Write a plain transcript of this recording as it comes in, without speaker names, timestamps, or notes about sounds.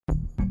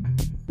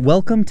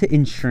Welcome to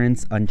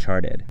Insurance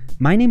Uncharted.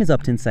 My name is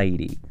Upton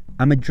Saidi.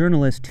 I'm a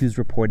journalist who's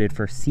reported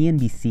for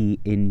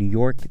CNBC in New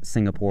York,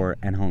 Singapore,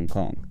 and Hong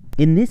Kong.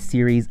 In this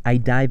series, I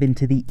dive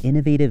into the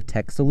innovative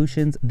tech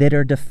solutions that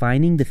are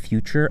defining the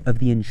future of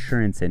the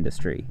insurance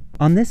industry.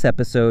 On this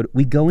episode,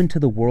 we go into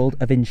the world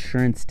of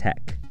insurance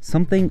tech,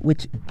 something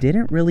which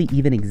didn't really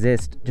even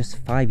exist just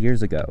 5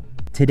 years ago.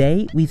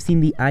 Today, we've seen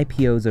the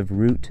IPOs of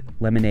Root,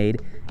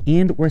 Lemonade,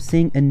 and we're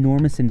seeing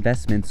enormous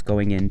investments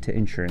going into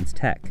insurance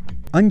tech.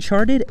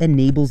 Uncharted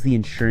enables the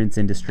insurance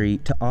industry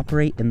to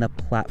operate in the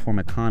platform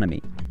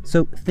economy.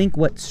 So think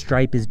what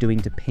Stripe is doing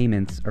to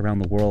payments around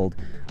the world,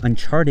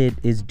 Uncharted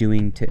is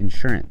doing to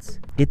insurance.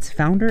 Its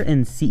founder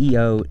and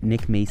CEO,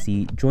 Nick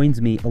Macy,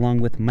 joins me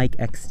along with Mike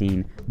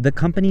Eckstein, the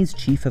company's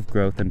chief of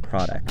growth and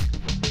product.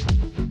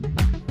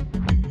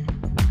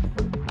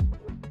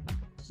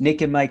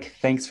 Nick and Mike,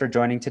 thanks for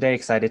joining today.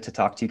 Excited to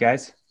talk to you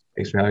guys.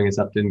 Thanks for having us,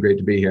 Upton. Great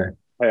to be here.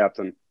 Hey,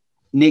 Upton.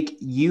 Nick,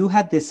 you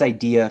had this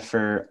idea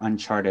for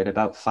Uncharted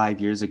about 5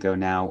 years ago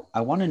now.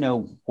 I want to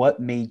know what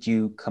made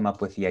you come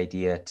up with the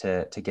idea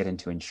to get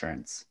into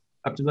insurance.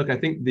 Upton, look, I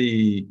think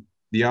the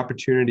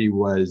opportunity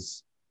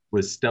was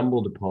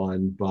stumbled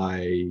upon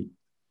by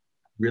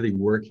really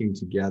working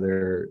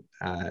together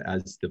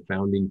as the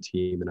founding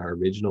team in our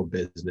original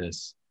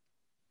business,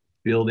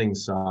 building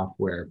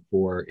software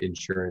for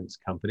insurance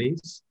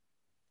companies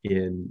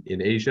in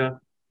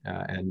Asia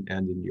and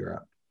in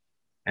Europe.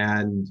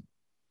 And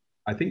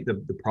I think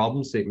the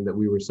problem statement that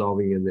we were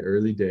solving in the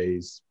early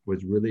days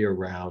was really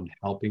around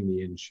helping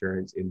the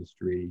insurance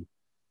industry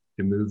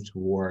to move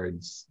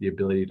towards the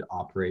ability to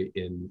operate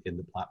in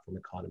the platform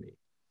economy.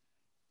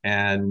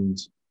 And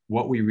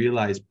what we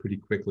realized pretty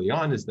quickly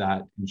on is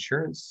that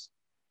insurance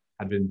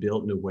had been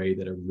built in a way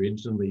that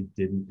originally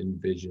didn't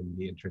envision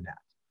the internet.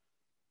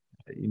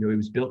 It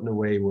was built in a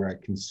way where a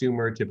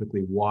consumer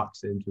typically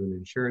walks into an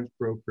insurance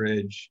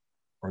brokerage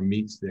or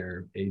meets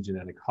their agent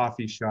at a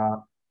coffee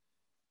shop.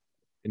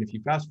 And if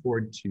you fast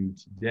forward to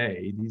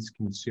today, these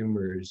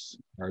consumers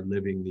are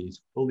living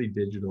these fully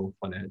digital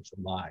financial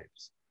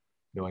lives.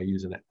 I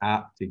use an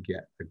app to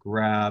get a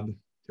Grab,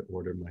 to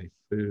order my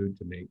food,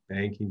 to make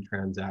banking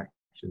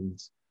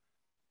transactions.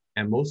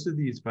 And most of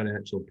these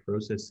financial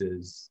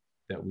processes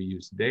that we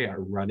use today are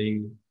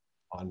running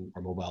on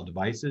our mobile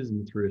devices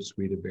and through a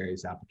suite of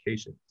various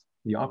applications.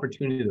 The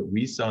opportunity that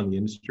we saw in the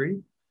industry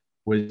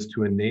was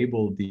to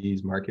enable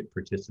these market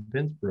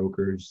participants,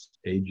 brokers,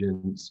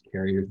 agents,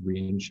 carriers,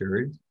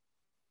 reinsurers,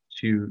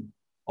 to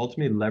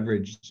ultimately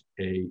leverage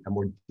a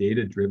more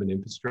data-driven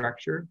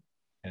infrastructure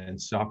and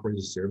software as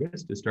a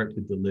service to start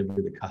to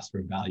deliver the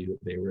customer value that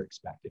they were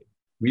expecting.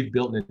 We've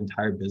built an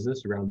entire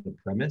business around the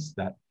premise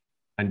that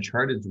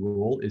Uncharted's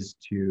role is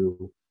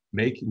to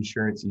make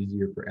insurance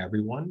easier for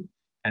everyone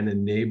and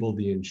enable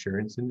the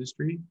insurance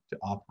industry to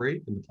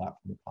operate in the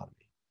platform economy.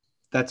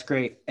 That's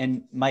great.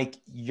 And Mike,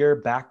 your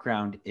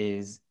background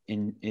is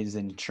in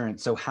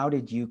insurance. So how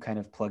did you kind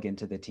of plug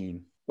into the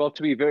team? Well,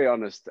 to be very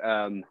honest,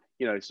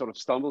 sort of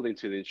stumbled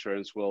into the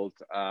insurance world,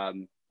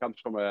 comes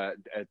from a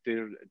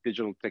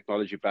digital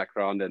technology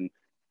background and,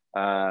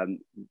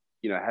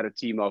 had a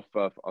team of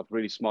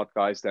really smart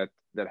guys that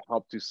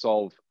helped to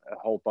solve a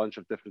whole bunch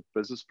of different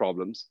business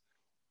problems.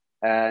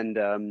 And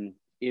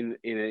in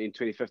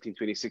 2015,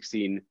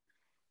 2016,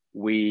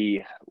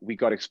 we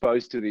got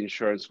exposed to the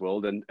insurance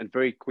world and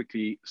very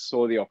quickly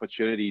saw the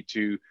opportunity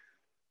to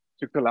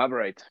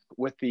collaborate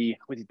with the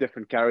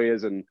different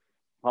carriers and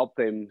help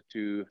them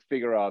to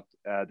figure out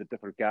the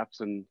different gaps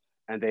and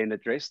then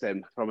address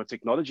them from a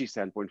technology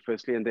standpoint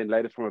firstly, and then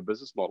later from a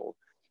business model.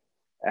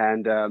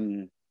 And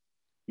to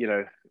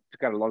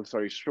cut a long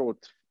story short,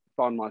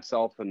 found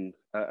myself and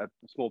a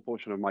small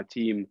portion of my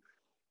team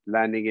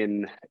landing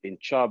in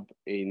Chubb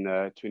in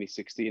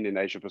 2016 in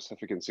Asia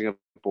Pacific and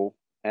Singapore.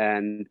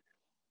 And,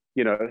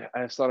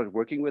 I started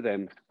working with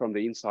them from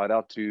the inside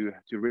out to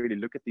really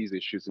look at these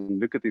issues and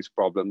look at these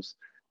problems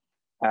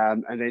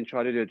and then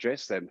try to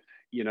address them,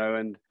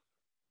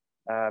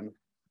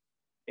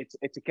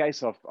 it's a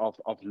case of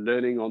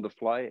learning on the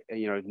fly.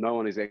 No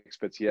one is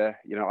experts here.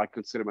 I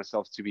consider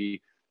myself to be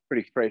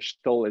pretty fresh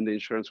still in the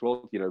insurance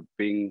world,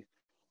 being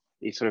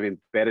sort of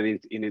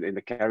embedded in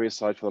the carrier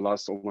side for the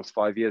last almost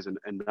 5 years. And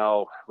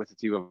now with the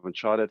team of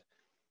Uncharted,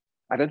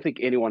 I don't think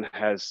anyone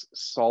has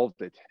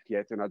solved it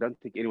yet. And I don't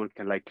think anyone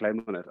can lay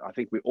claim on it. I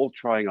think we're all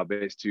trying our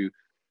best to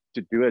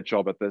do a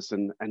job at this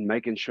and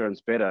make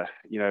insurance better.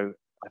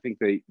 I think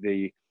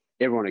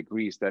everyone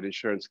agrees that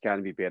insurance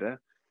can be better.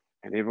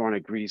 And everyone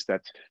agrees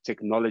that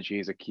technology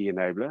is a key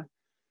enabler.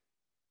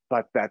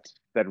 But that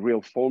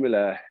real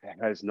formula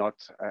has not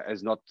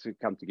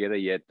come together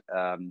yet.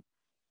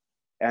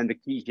 And the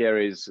key here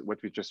is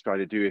what we just try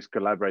to do is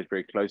collaborate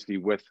very closely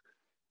with,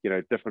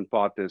 different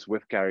partners,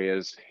 with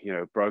carriers,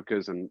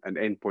 brokers and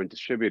endpoint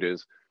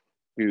distributors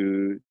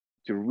to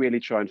really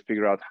try and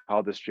figure out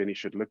how this journey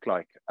should look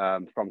like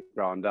from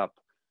ground up.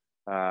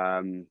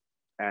 And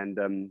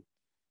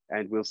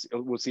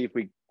we'll see if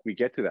we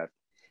get to that.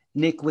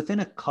 Nick,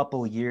 within a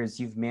couple years,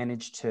 you've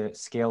managed to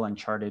scale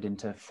Uncharted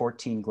into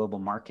 14 global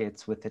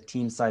markets with a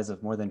team size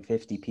of more than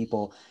 50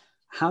 people.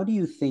 How do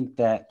you think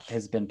that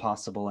has been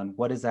possible? And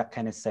what does that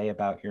kind of say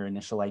about your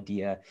initial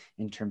idea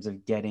in terms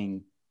of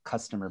getting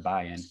customer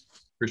buy-in?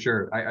 For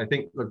sure. I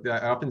think, look,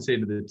 I often say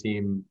to the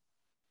team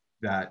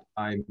that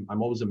I'm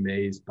always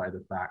amazed by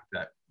the fact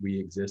that we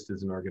exist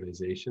as an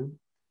organization.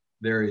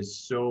 There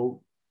is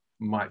so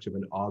much of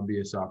an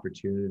obvious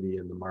opportunity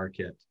in the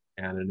market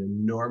and an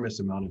enormous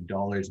amount of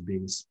dollars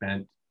being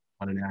spent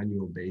on an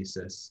annual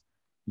basis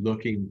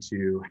looking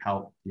to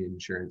help the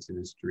insurance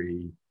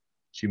industry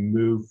to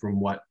move from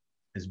what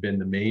has been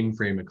the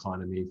mainframe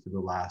economy for the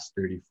last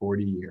 30,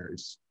 40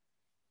 years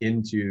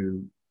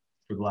into,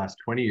 for the last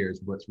 20 years,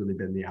 what's really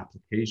been the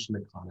application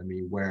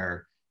economy,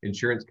 where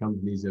insurance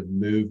companies have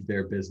moved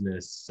their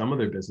business, some of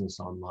their business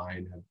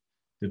online, have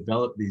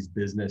developed these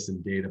business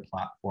and data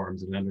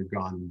platforms and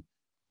undergone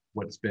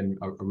what's been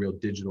a real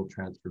digital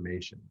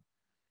transformation.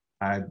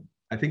 I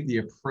think the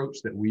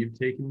approach that we've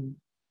taken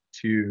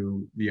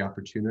to the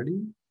opportunity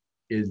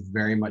is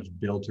very much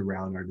built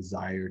around our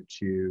desire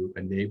to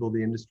enable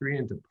the industry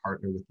and to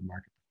partner with the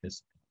market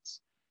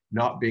participants,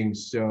 not being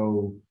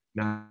so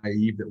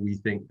naive that we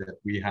think that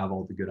we have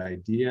all the good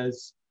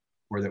ideas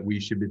or that we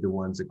should be the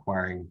ones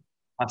acquiring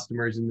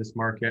customers in this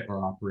market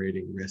or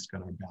operating risk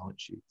on our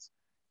balance sheets.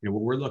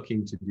 What we're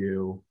looking to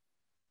do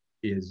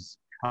is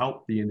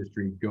help the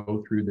industry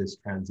go through this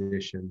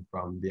transition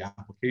from the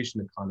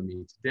application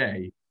economy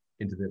today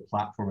into the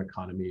platform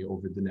economy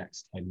over the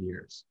next 10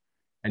 years.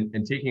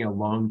 And taking a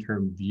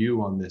long-term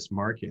view on this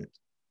market,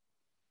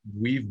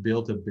 we've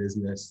built a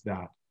business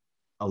that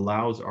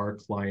allows our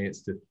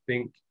clients to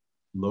think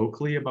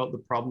locally about the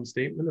problem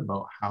statement,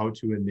 about how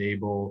to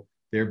enable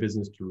their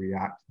business to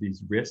react to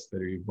these risks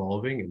that are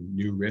evolving and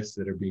new risks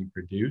that are being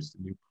produced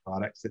and new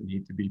products that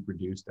need to be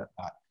produced at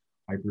that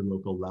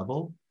hyper-local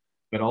level,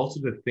 but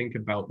also to think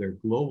about their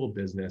global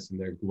business and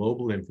their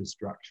global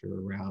infrastructure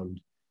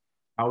around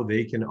how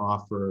they can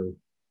offer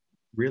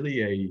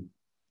really a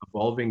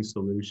evolving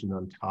solution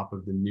on top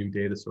of the new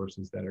data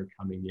sources that are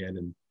coming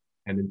in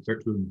and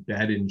start to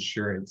embed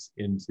insurance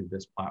into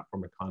this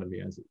platform economy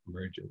as it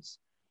emerges.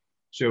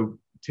 So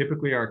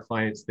typically our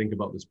clients think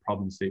about this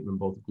problem statement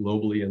both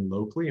globally and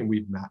locally, and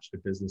we've matched a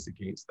business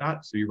against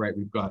that. So you're right,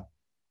 we've got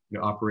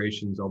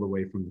operations all the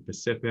way from the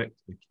Pacific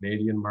to the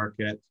Canadian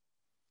market,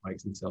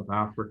 like in South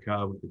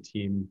Africa with the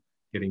team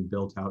getting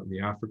built out in the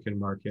African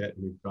market.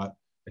 And we've got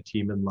a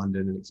team in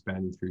London and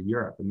expanding through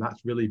Europe. And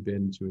that's really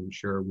been to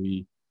ensure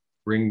we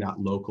bring that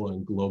local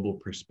and global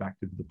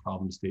perspective to the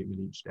problem statement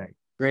each day.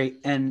 Great.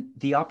 And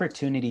the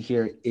opportunity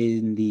here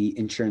in the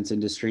insurance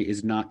industry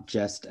is not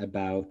just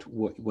about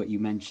what you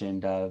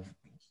mentioned of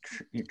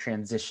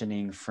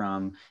transitioning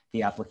from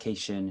the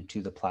application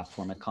to the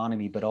platform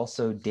economy, but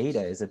also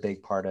data is a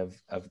big part of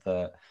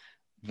the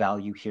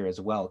value here as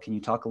well. Can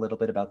you talk a little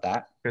bit about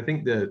that? I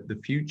think the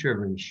future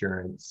of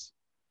insurance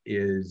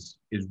is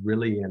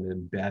really an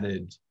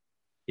embedded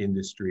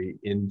industry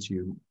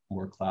into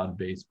more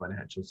cloud-based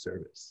financial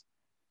service.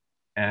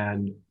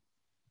 And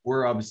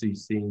we're obviously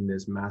seeing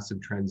this massive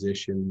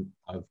transition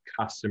of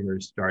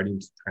customers starting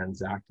to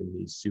transact in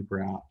these super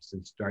apps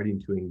and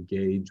starting to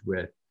engage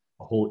with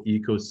a whole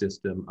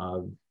ecosystem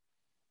of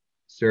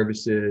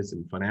services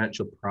and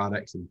financial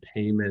products and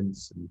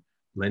payments and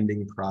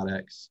lending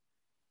products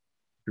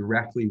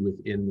directly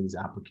within these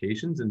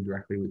applications and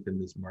directly within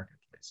these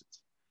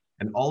marketplaces.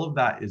 And all of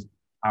that is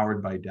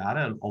powered by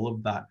data, and all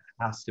of that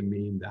has to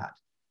mean that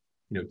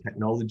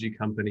technology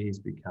companies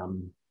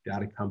become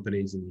data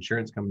companies and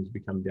insurance companies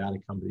become data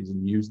companies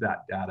and use that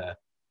data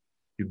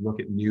to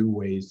look at new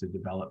ways to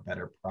develop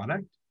better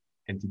product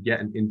and to get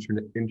an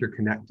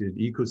interconnected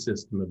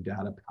ecosystem of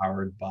data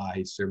powered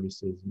by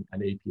services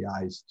and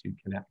APIs to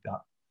connect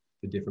up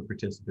the different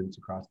participants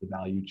across the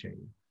value chain.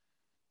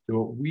 So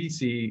what we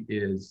see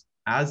is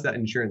as that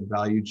insurance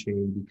value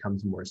chain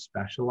becomes more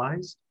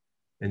specialized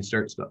and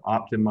starts to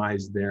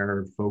optimize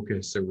their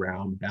focus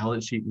around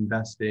balance sheet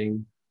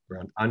investing,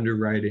 around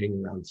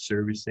underwriting, around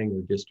servicing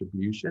or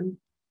distribution,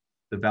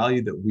 the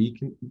value that we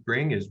can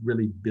bring is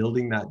really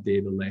building that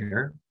data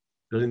layer,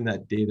 building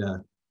that data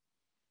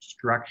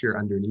structure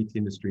underneath the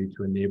industry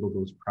to enable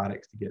those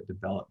products to get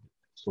developed,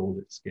 sold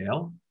at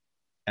scale,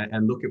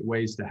 and look at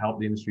ways to help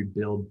the industry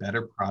build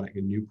better product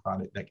and new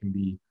product that can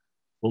be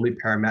fully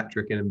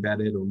parametric and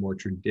embedded or more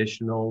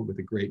traditional with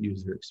a great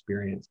user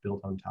experience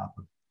built on top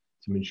of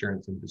some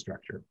insurance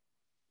infrastructure.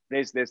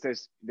 There's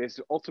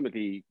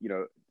ultimately,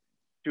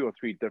 2 or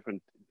 3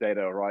 different data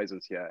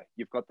horizons here.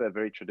 You've got the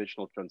very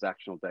traditional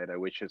transactional data,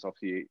 which is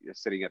obviously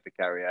sitting at the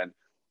carrier, and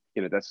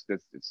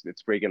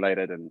it's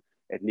regulated and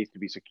it needs to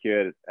be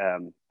secured,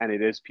 and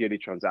it is purely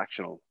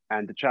transactional.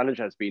 And the challenge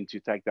has been to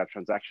take that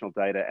transactional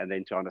data and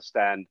then to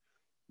understand,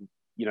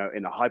 in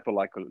a hyper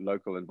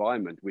local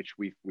environment, which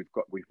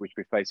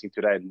we're facing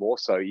today, and more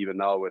so even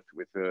now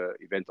with the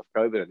event of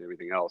COVID and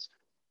everything else,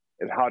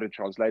 and how to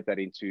translate that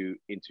into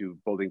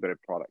building better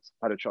products,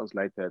 how to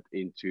translate that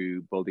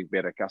into building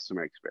better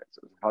customer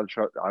experiences, how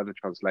to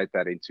translate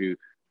that into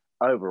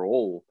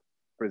overall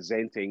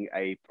presenting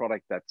a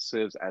product that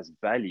serves as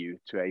value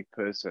to a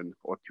person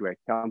or to a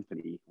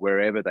company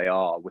wherever they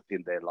are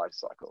within their life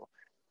cycle.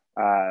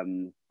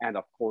 And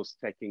of course,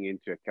 taking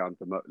into account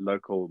the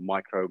local,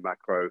 micro,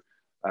 macro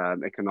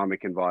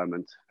economic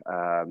environment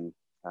and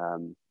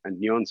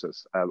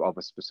nuances of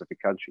a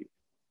specific country.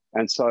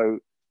 And so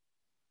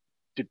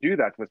to do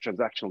that with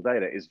transactional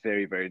data is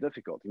very, very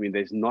difficult. I mean,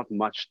 there's not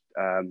much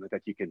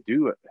that you can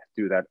do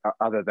that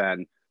other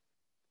than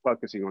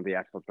focusing on the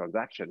actual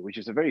transaction, which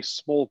is a very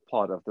small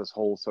part of this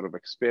whole sort of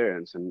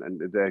experience and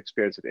the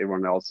experience that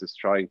everyone else is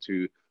trying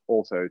to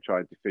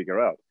figure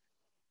out.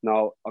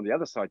 Now, on the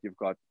other side, you've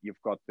got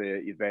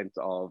the event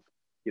of,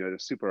 you know, the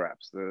super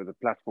apps, the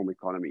platform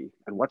economy,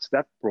 and what's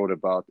that brought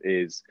about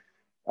is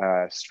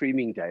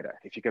streaming data.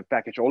 If you can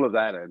package all of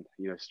that and,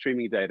 you know,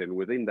 streaming data, and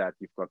within that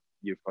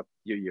you've got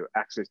your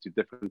access to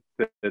different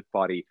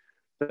third-party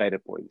data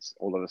points.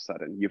 All of a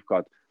sudden, you've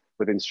got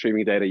within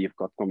streaming data, you've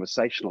got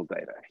conversational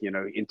data, you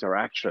know,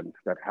 interaction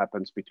that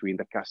happens between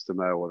the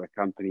customer or the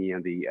company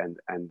and the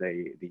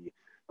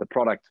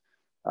product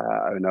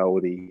owner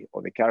or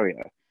the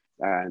carrier,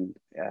 and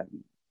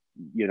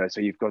you know, so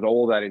you've got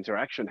all that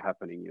interaction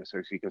happening. You know,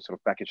 so you can sort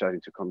of package that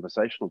into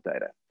conversational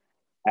data.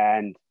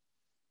 And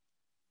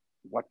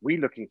what we're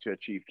looking to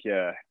achieve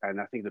here,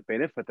 and I think the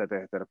benefit that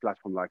a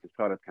platform like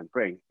Uncharted can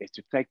bring, is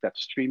to take that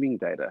streaming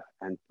data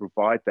and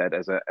provide that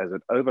as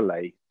an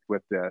overlay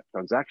with the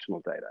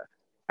transactional data,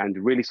 and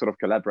really sort of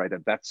collaborate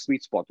at that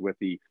sweet spot with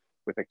the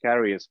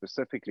carrier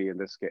specifically in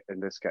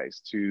this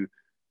case to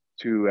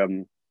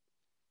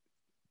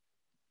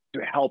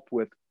help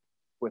with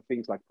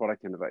things like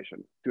product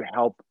innovation, to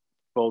help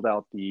build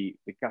out the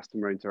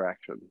customer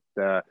interaction,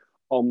 the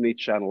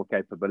omni-channel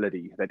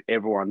capability that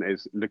everyone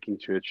is looking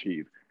to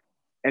achieve.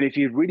 And if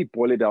you really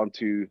boil it down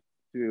to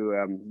you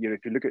know,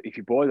 if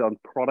you boil down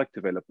product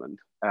development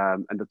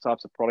and the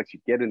types of products you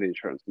get in the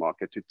insurance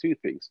market to two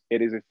things,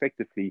 it is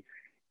effectively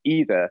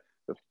either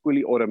the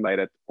fully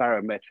automated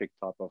parametric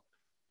type of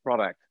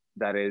product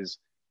that is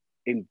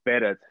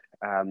embedded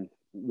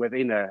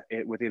within a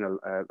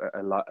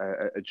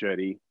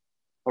journey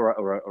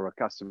or a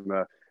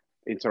customer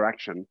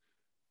interaction,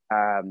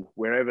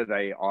 wherever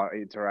they are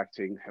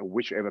interacting and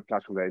whichever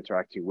platform they're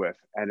interacting with,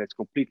 and it's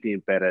completely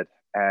embedded,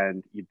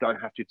 and you don't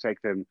have to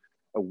take them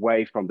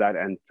away from that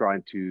and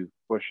trying to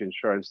push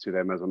insurance to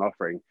them as an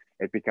offering.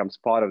 It becomes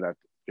part of that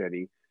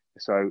journey.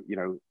 So, you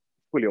know,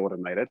 fully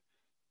automated,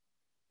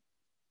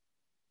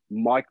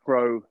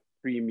 micro,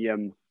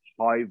 premium,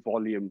 high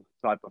volume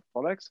type of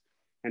products.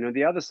 And on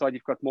the other side,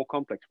 you've got more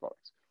complex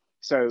products.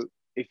 So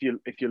if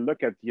you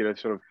look at, you know,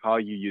 sort of how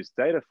you use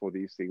data for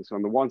these things,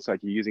 on the one side,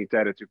 you're using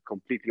data to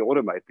completely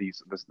automate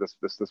this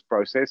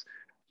process.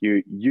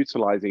 You're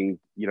utilizing,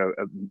 you know,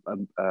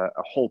 a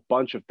whole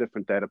bunch of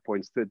different data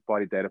points,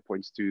 third-party data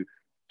points, to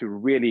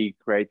really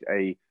create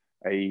a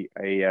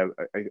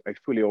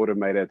fully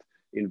automated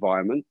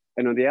environment.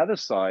 And on the other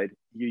side,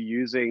 you're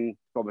using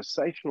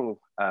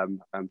conversational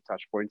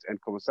touch points and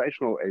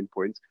conversational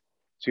endpoints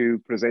to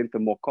present the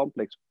more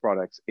complex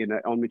products in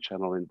an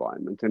omnichannel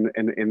environment. And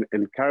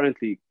in current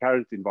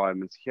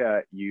environments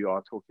here, you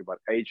are talking about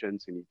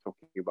agents, and you're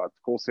talking about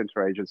call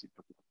center agents, you're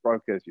talking about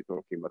brokers, you're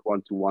talking about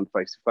one-to-one,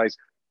 face-to-face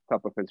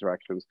type of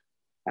interactions.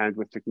 And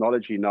with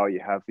technology now, you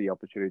have the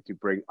opportunity to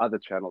bring other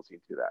channels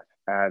into that.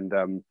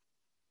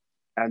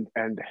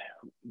 And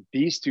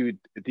these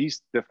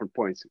different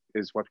points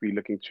is what we're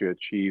looking to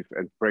achieve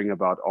and bring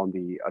about on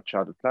the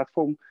Uncharted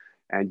platform,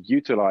 and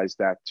utilize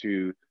that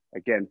to,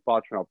 again,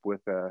 partner up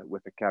with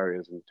the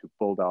carriers and to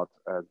build out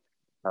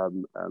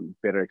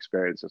better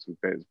experiences and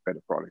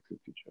better products in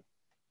the future.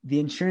 The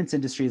insurance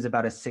industry is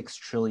about a $6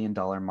 trillion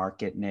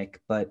market,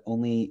 Nick, but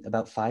only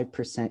about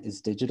 5%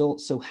 is digital.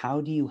 So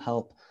how do you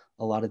help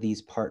a lot of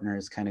these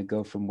partners kind of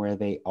go from where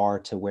they are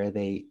to where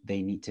they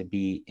need to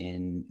be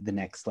in the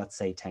next, let's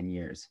say, 10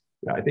 years?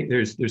 Yeah, I think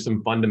there's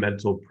some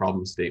fundamental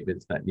problem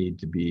statements that need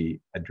to be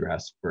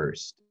addressed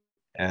first.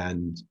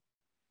 And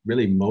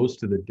really,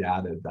 most of the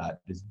data that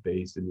is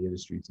based in the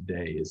industry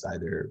today is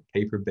either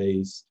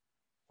paper-based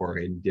or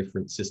in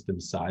different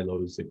system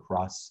silos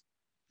across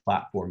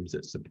platforms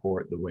that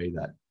support the way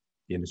that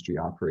the industry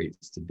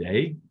operates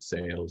today: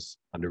 sales,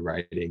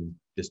 underwriting,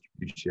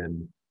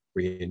 distribution,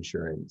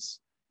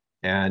 reinsurance.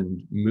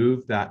 And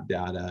move that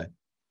data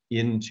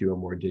into a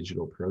more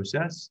digital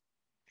process.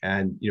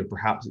 And, you know,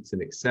 perhaps it's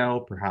in Excel,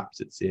 perhaps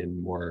it's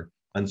in more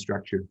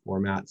unstructured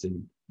formats,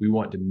 and we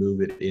want to move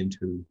it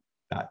into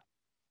that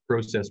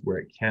process where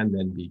it can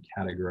then be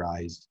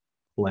categorized,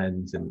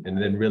 cleansed, and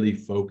then really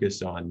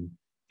focus on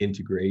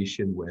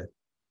integration with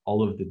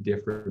all of the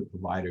different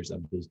providers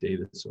of those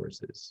data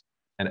sources.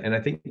 And I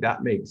think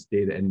that makes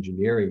data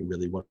engineering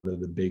really one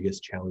of the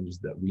biggest challenges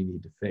that we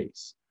need to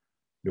face.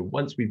 You know,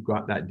 once we've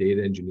got that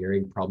data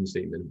engineering problem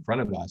statement in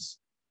front of us,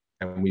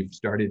 and we've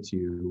started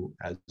to,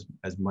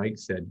 as Mike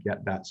said,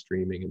 get that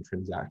streaming and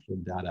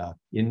transactional data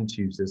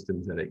into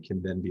systems that it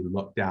can then be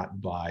looked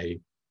at by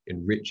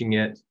enriching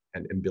it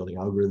and building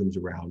algorithms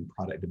around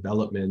product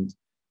development,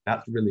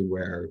 that's really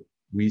where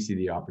we see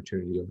the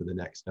opportunity over the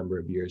next number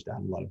of years to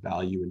add a lot of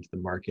value into the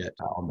market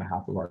on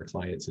behalf of our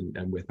clients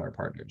and with our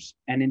partners.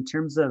 And in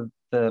terms of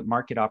the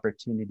market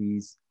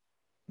opportunities,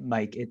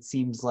 Mike, it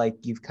seems like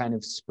you've kind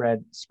of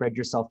spread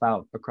yourself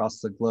out across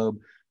the globe,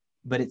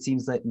 but it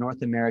seems that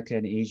North America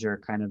and Asia are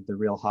kind of the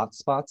real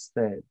hotspots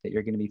that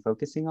you're going to be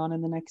focusing on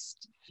in the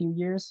next few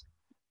years.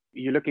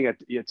 You're looking at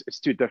it's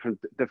two different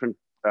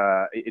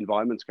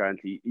environments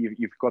currently.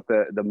 You've got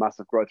the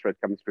massive growth rate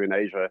coming through in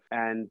Asia,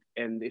 and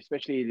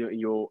especially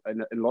in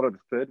a lot of the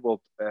third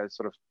world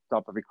sort of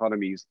type of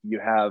economies, you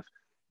have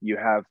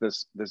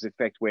this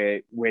effect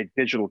where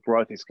digital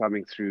growth is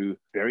coming through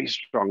very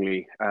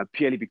strongly,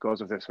 purely because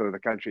of the sort of the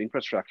country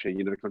infrastructure.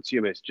 The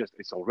consumer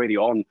it's already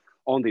on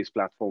these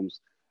platforms.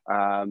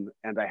 And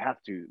they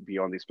have to be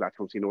on these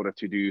platforms in order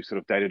to do sort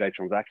of day-to-day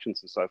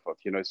transactions and so forth.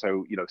 Sort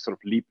of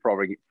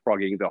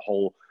leapfrogging the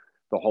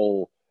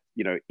whole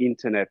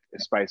internet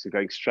space and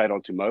going straight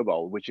onto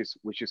mobile, which is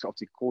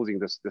obviously causing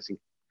this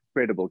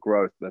incredible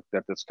growth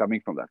that's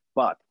coming from that.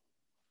 But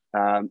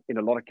in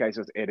a lot of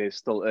cases, it is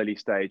still early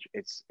stage.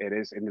 It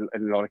is in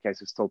a lot of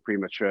cases still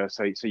premature.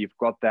 So you've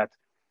got that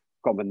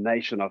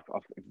combination of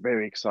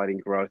very exciting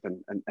growth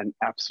and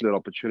absolute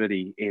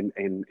opportunity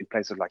in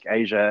places like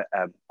Asia,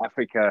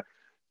 Africa,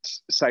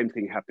 same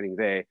thing happening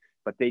there.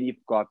 But then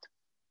you've got,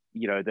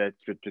 the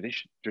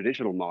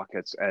traditional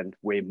markets and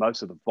where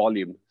most of the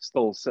volume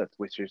still sits,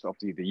 which is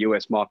obviously the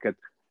US market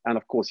and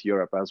of course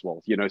Europe as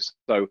well.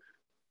 So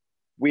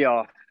we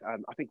are,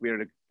 I think we're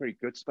in a pretty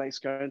good space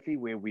currently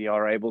where we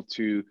are able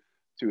to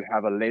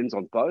have a lens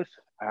on both.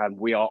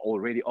 We are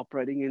already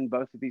operating in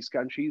both of these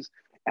countries.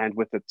 And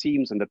with the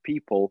teams and the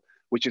people,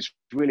 which is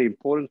really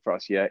important for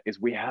us here, is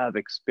we have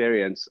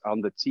experience on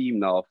the team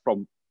now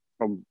from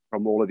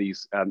all of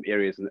these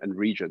areas and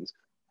regions.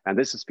 And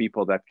this is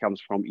people that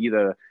comes from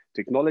either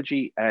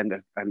technology and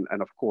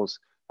of course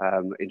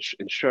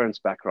insurance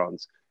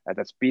backgrounds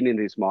that's been in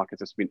these markets,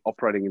 that's been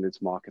operating in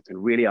these markets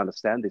and really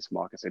understand these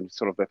markets. And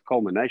sort of that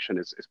culmination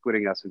is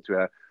putting us into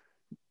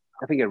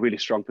I think a really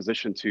strong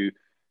position to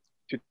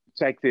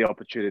take the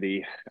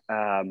opportunity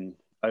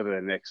over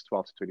the next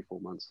 12 to 24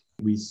 months.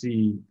 We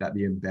see that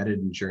the embedded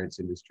insurance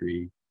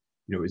industry,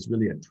 is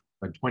really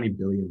a 20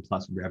 billion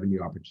plus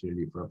revenue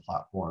opportunity for a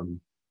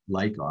platform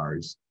like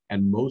ours.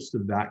 And most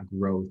of that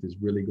growth is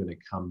really going to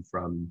come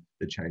from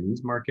the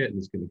Chinese market, and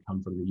it's going to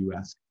come from the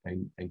US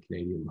and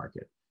Canadian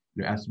market.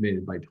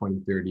 Estimated by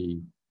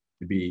 2030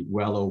 to be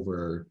well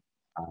over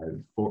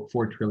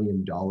 $4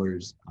 trillion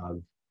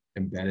of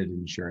embedded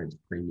insurance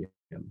premium.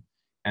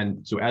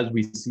 And so as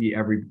we see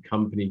every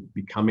company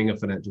becoming a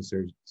financial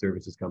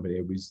services company,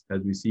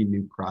 as we see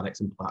new products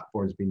and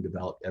platforms being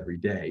developed every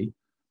day,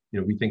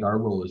 we think our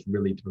role is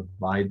really to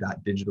provide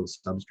that digital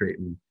substrate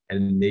and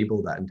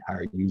enable that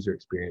entire user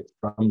experience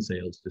from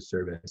sales to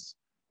service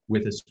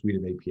with a suite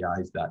of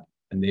APIs that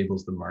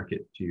enables the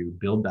market to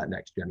build that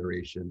next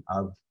generation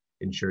of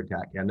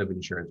InsurTech and of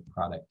insurance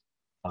product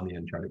on the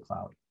Uncharted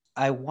Cloud.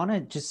 I want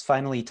to just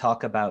finally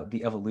talk about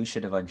the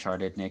evolution of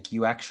Uncharted, Nick.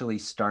 You actually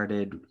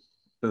started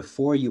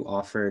before you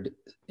offered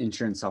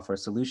insurance software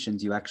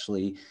solutions, you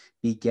actually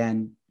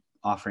began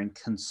offering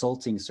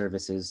consulting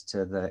services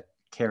to the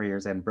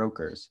carriers and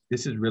brokers.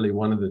 This is really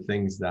one of the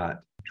things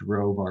that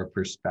drove our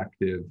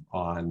perspective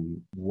on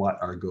what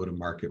our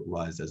go-to-market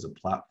was as a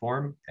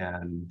platform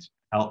and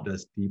helped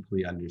us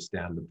deeply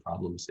understand the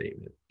problem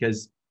statement.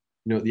 Because,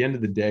 at the end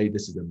of the day,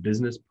 this is a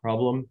business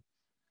problem.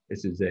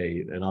 This is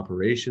an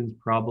operations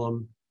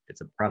problem.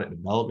 It's a product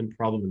development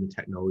problem, and the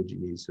technology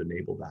needs to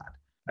enable that.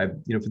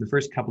 For the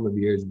first couple of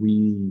years,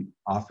 we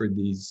offered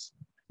these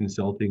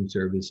consulting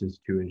services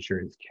to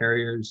insurance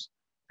carriers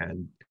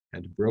and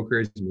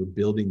brokers, and we're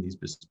building these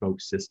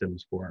bespoke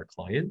systems for our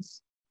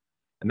clients.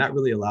 And that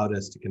really allowed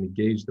us to kind of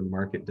gauge the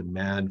market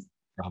demand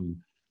from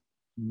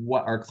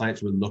what our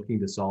clients were looking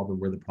to solve and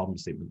where the problem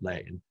statement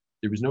lay. And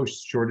there was no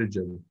shortage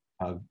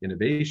of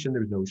innovation.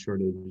 There was no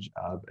shortage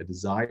of a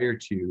desire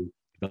to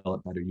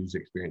develop better user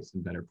experience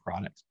and better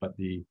products, but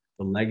the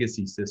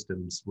legacy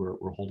systems were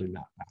holding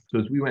that back. So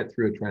as we went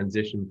through a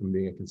transition from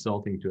being a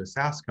consulting to a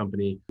SaaS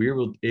company, we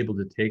were able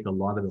to take a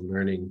lot of the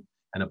learning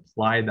and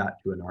apply that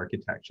to an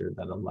architecture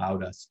that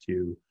allowed us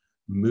to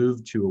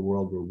move to a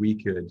world where we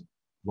could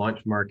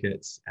launch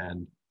markets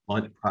and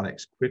launch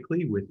products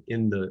quickly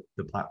within the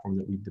platform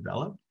that we've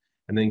developed,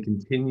 and then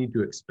continue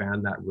to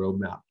expand that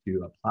roadmap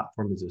to a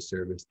platform as a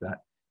service that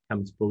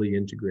comes fully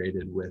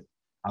integrated with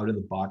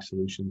out-of-the-box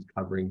solutions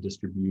covering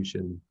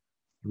distribution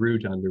through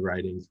to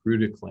underwriting, through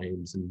to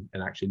claims,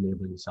 and actually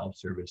enabling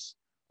self-service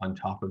on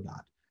top of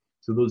that.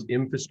 So those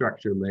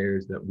infrastructure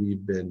layers that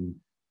we've been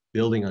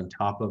building on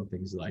top of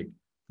things like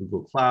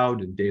Google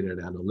Cloud and data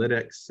and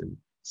analytics and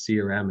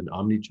CRM and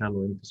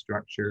omnichannel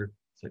infrastructure,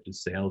 such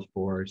as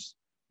Salesforce,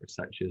 or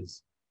such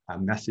as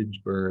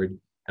MessageBird,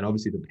 and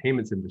obviously the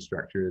payments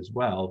infrastructure as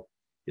well,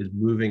 is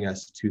moving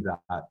us to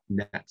that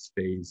next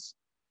phase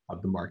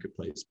of the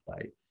marketplace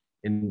play.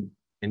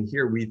 And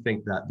here we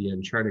think that the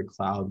Uncharted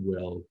Cloud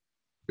will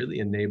really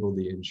enable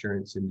the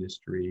insurance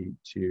industry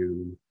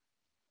to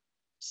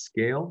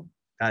scale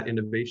that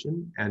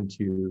innovation and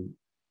to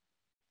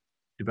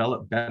develop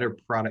better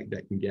product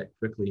that can get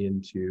quickly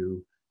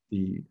into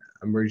the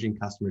emerging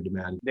customer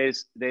demand?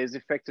 There's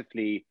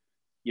effectively,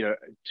 you know,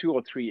 2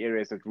 or 3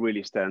 areas that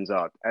really stands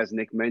out. As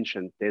Nick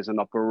mentioned, there's an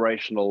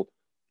operational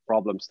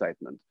problem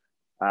statement.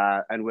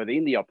 And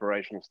within the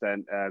operational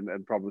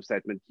problem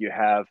statement,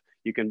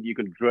 you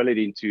can drill it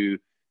into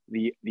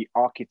the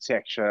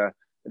architecture,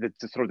 the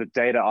sort of the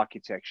data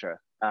architecture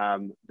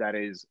that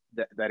is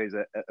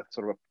a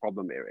sort of a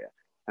problem area.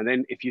 And then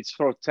if you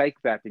sort of take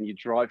that and you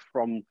drive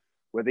from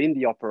within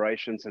the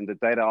operations and the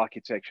data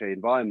architecture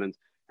environment,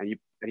 and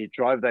you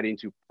drive that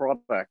into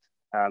product,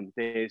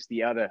 there's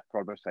the other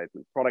problem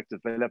statement. Product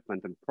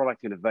development and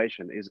product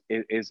innovation is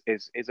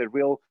a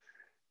real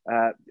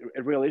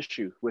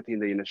issue within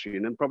the industry,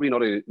 and probably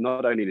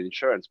not only in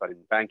insurance, but in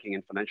banking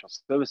and financial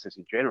services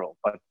in general,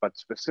 but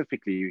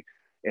specifically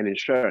in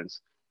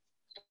insurance.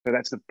 So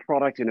that's the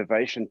product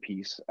innovation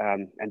piece,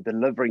 and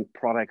delivering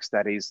products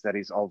that is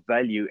of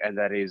value and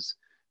that is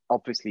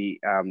obviously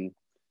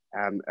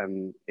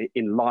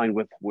in line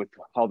with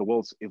how the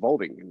world's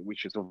evolving,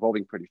 which is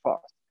evolving pretty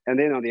fast. And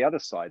then on the other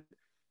side,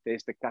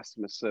 there's the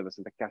customer service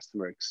and the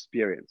customer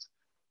experience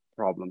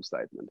problem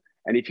statement.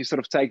 And if you sort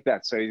of take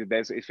that, so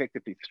there's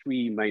effectively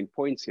 3 main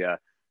points here.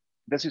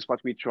 This is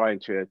what we're trying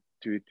to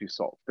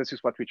solve. This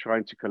is what we're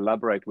trying to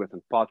collaborate with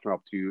and partner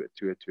up to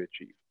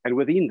achieve. And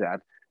within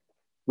that,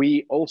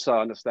 we also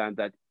understand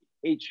that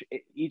each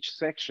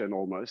section,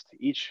 almost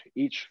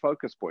each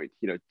focus point,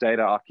 you know,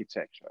 data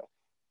architecture,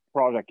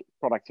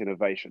 product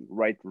innovation,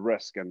 rate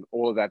risk, and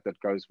all of that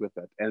goes with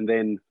it. And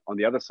then on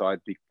the other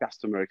side, the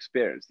customer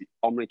experience, the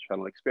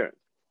omni-channel experience.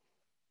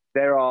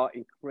 There are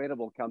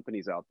incredible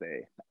companies out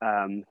there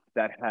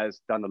that has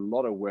done a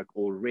lot of work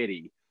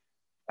already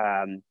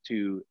that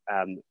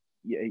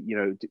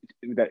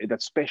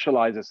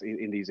specializes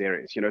in these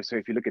areas. You know, so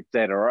if you look at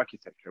data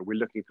architecture, we're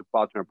looking to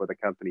partner up with a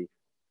company,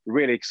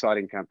 really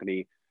exciting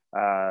company,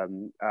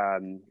 and a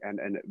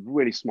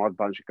really smart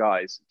bunch of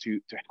guys to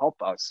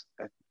help us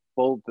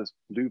build this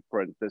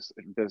blueprint, this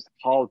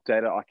how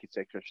data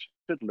architecture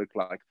should look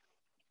like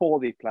for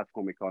the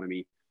platform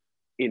economy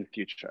in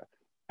future.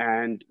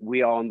 And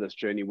we are on this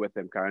journey with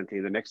them currently.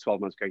 The next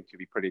 12 months is going to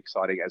be pretty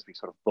exciting as we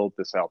sort of build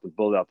this out and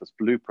build out this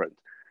blueprint.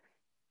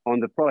 On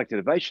the product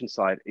innovation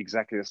side,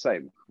 exactly the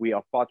same. We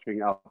are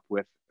partnering up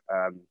with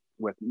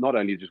not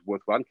only just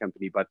with one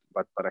company, but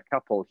a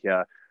couple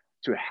here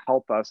to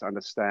help us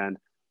understand,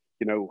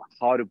 you know,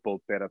 how to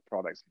build better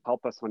products,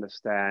 help us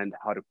understand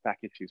how to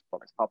package these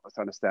products, help us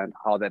understand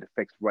how that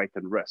affects rate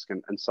and risk,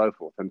 and so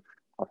forth. And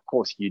of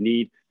course, you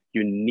need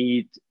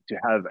to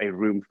have a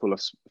room full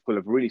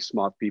of really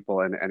smart people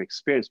and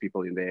experienced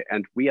people in there.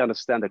 And we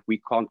understand that we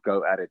can't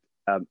go at it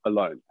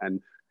alone.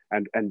 And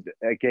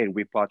again,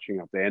 we're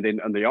partnering up there. And then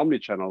on the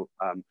omnichannel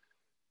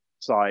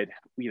side,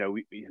 you know,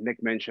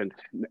 Nick mentioned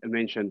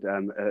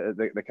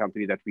the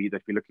company that we're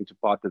looking to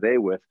partner there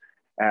with.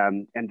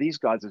 And these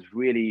guys is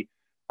really,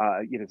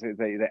 you know,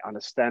 they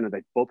understand and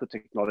they built the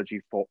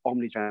technology for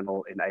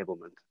omnichannel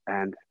enablement,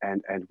 and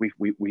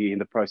we in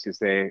the process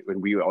there,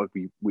 when we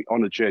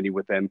on a journey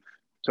with them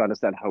to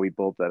understand how we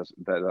build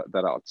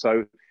that out.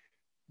 So,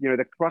 you know,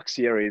 the crux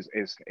here is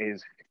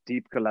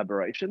deep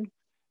collaboration,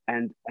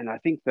 and I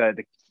think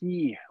the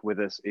key with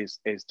this is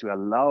to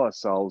allow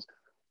ourselves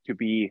to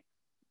be,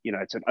 you know,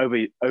 it's an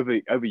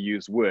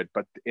overused word,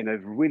 but in a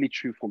really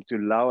true form, to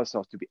allow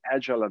ourselves to be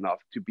agile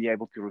enough to be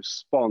able to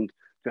respond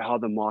to how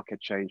the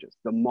market changes.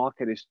 The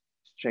market is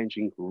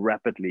changing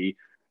rapidly,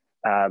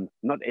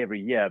 not every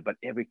year, but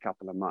every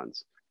couple of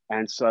months.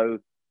 And so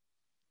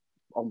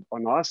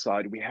on our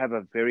side, we have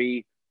a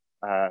very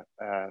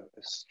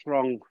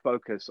strong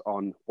focus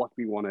on what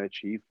we want to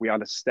achieve. We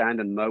understand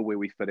and know where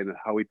we fit in and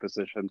how we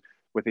position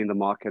within the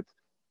market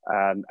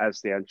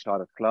as the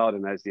Uncharted Cloud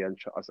and as the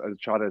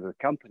Uncharted as a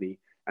company,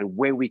 and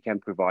where we can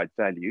provide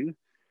value.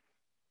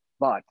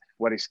 But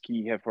what is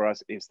key here for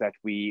us is that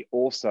we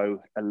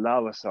also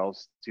allow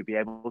ourselves to be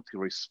able to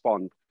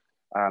respond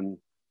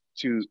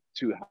to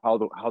how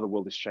the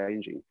world is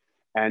changing.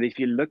 And if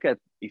you look at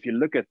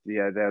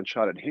the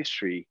Uncharted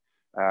history,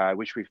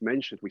 which we've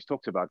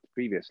talked about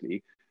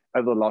previously,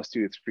 over the last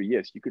 2 to 3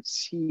 years, you could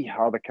see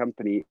how the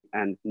company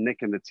and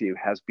Nick and the team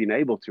has been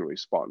able to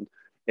respond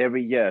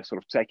every year,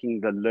 sort of taking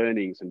the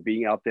learnings and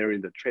being out there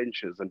in the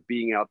trenches and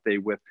being out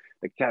there with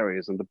the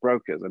carriers and the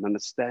brokers and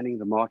understanding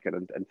the market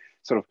and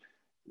sort of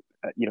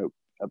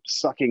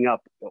sucking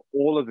up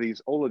all of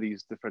these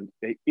different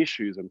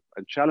issues and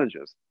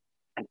challenges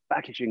and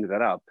packaging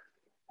that up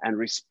and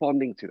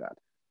responding to that.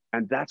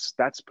 And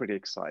that's pretty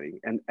exciting.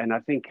 And I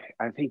think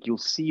you'll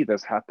see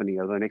this happening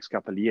over the next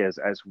couple of years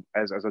as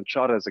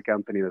Uncharted as a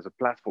company, as a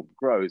platform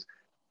grows.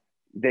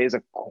 There's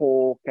a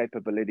core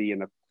capability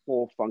and a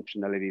core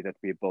functionality that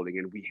we're building,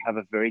 and we have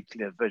a very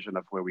clear vision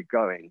of where we're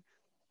going.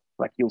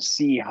 Like, you'll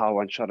see how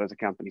Uncharted as a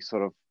company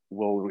sort of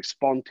will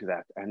respond to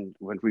that, and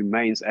when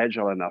remains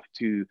agile enough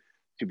to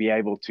be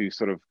able to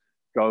sort of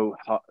go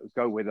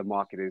where the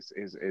market is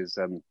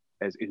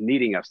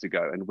needing us to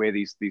go, and where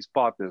these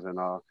partners and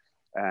our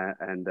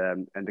and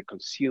the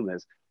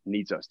consumers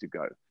needs us to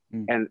go.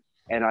 And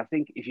And I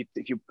think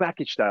if you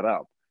package that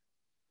up,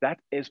 that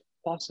is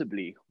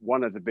possibly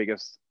one of the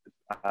biggest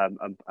um,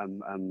 um,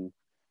 um, um,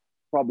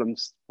 problem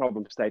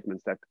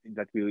statements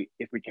that we,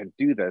 if we can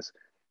do this,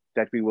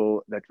 that we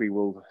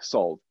will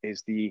solve,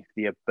 is the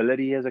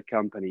ability as a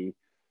company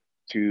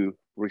to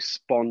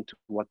respond to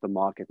what the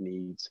market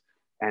needs,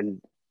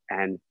 and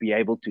be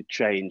able to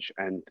change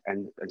and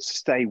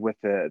stay with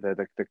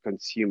the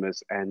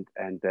consumers, and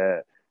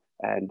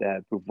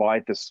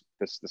provide this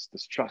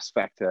trust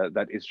factor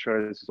that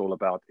insurance is all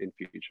about in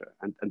future,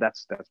 and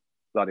that's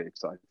bloody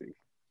exciting.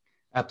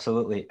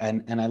 Absolutely.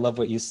 And I love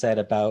what you said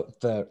about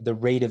the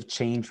rate of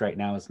change right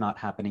now is not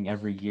happening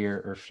every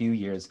year or few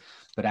years,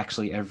 but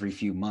actually every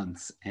few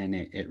months. And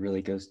it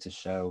really goes to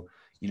show,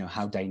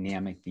 how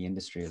dynamic the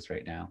industry is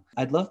right now.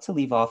 I'd love to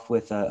leave off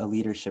with a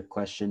leadership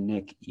question.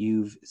 Nick,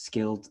 you've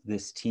scaled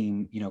this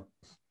team,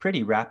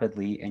 pretty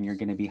rapidly, and you're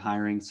going to be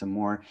hiring some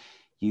more.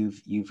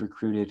 You've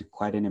recruited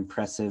quite an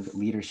impressive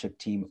leadership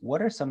team.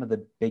 What are some of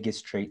the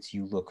biggest traits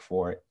you look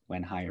for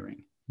when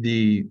hiring?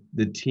 The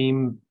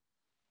team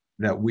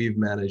that we've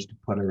managed to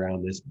put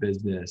around this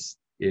business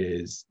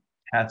is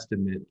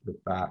testament to the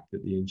fact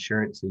that the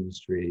insurance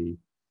industry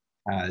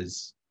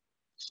has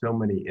so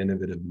many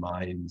innovative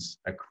minds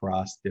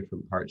across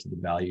different parts of the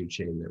value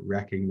chain that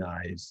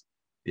recognize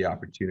the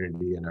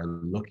opportunity and are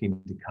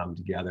looking to come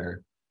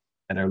together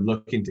and are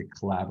looking to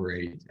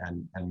collaborate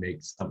and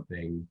make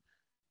something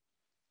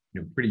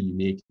pretty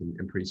unique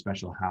and pretty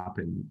special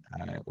happen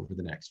over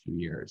the next few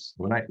years.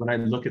 When I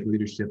look at the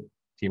leadership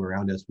team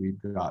around us,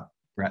 we've got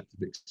breadth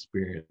of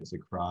experience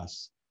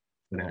across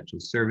financial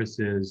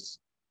services.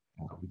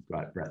 We've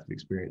got breadth of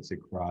experience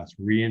across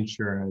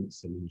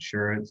reinsurance and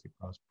insurance,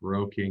 across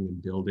broking and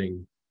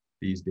building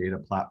these data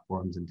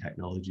platforms and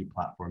technology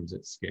platforms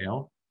at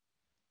scale.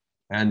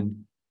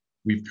 And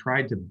we've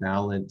tried to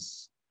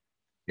balance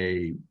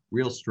a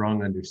real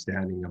strong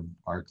understanding of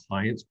our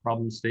clients'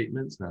 problem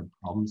statements and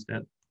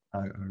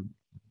our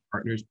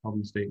partners'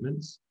 problem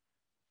statements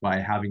by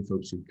having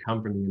folks who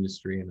come from the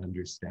industry and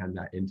understand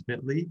that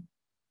intimately,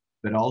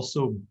 but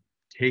also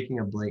taking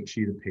a blank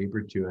sheet of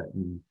paper to it.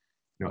 And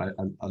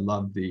I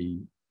love the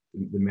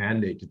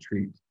mandate to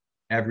treat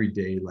every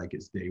day like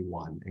it's day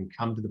one, and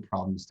come to the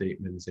problem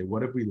statement and say,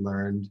 what have we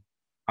learned?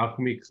 How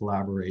can we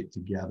collaborate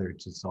together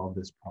to solve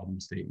this problem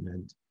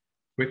statement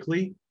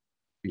quickly,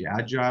 be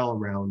agile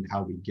around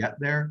how we get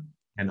there,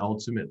 and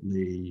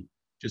ultimately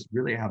just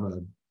really have a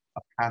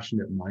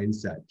passionate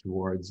mindset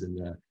towards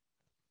a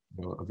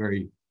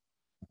very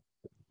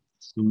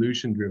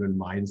solution-driven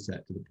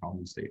mindset to the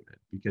problem statement,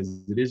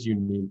 because it is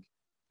unique.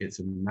 It's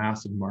a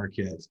massive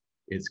market.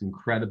 It's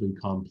incredibly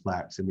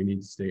complex, and we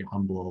need to stay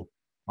humble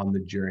on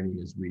the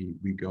journey as we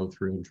go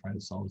through and try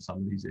to solve some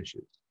of these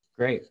issues.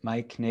 Great.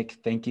 Mike, Nick,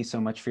 thank you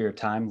so much for your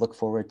time. Look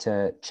forward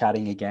to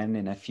chatting again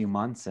in a few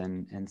months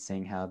and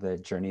seeing how the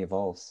journey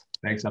evolves.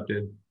 Thanks,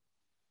 Upton.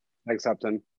 Thanks, Upton.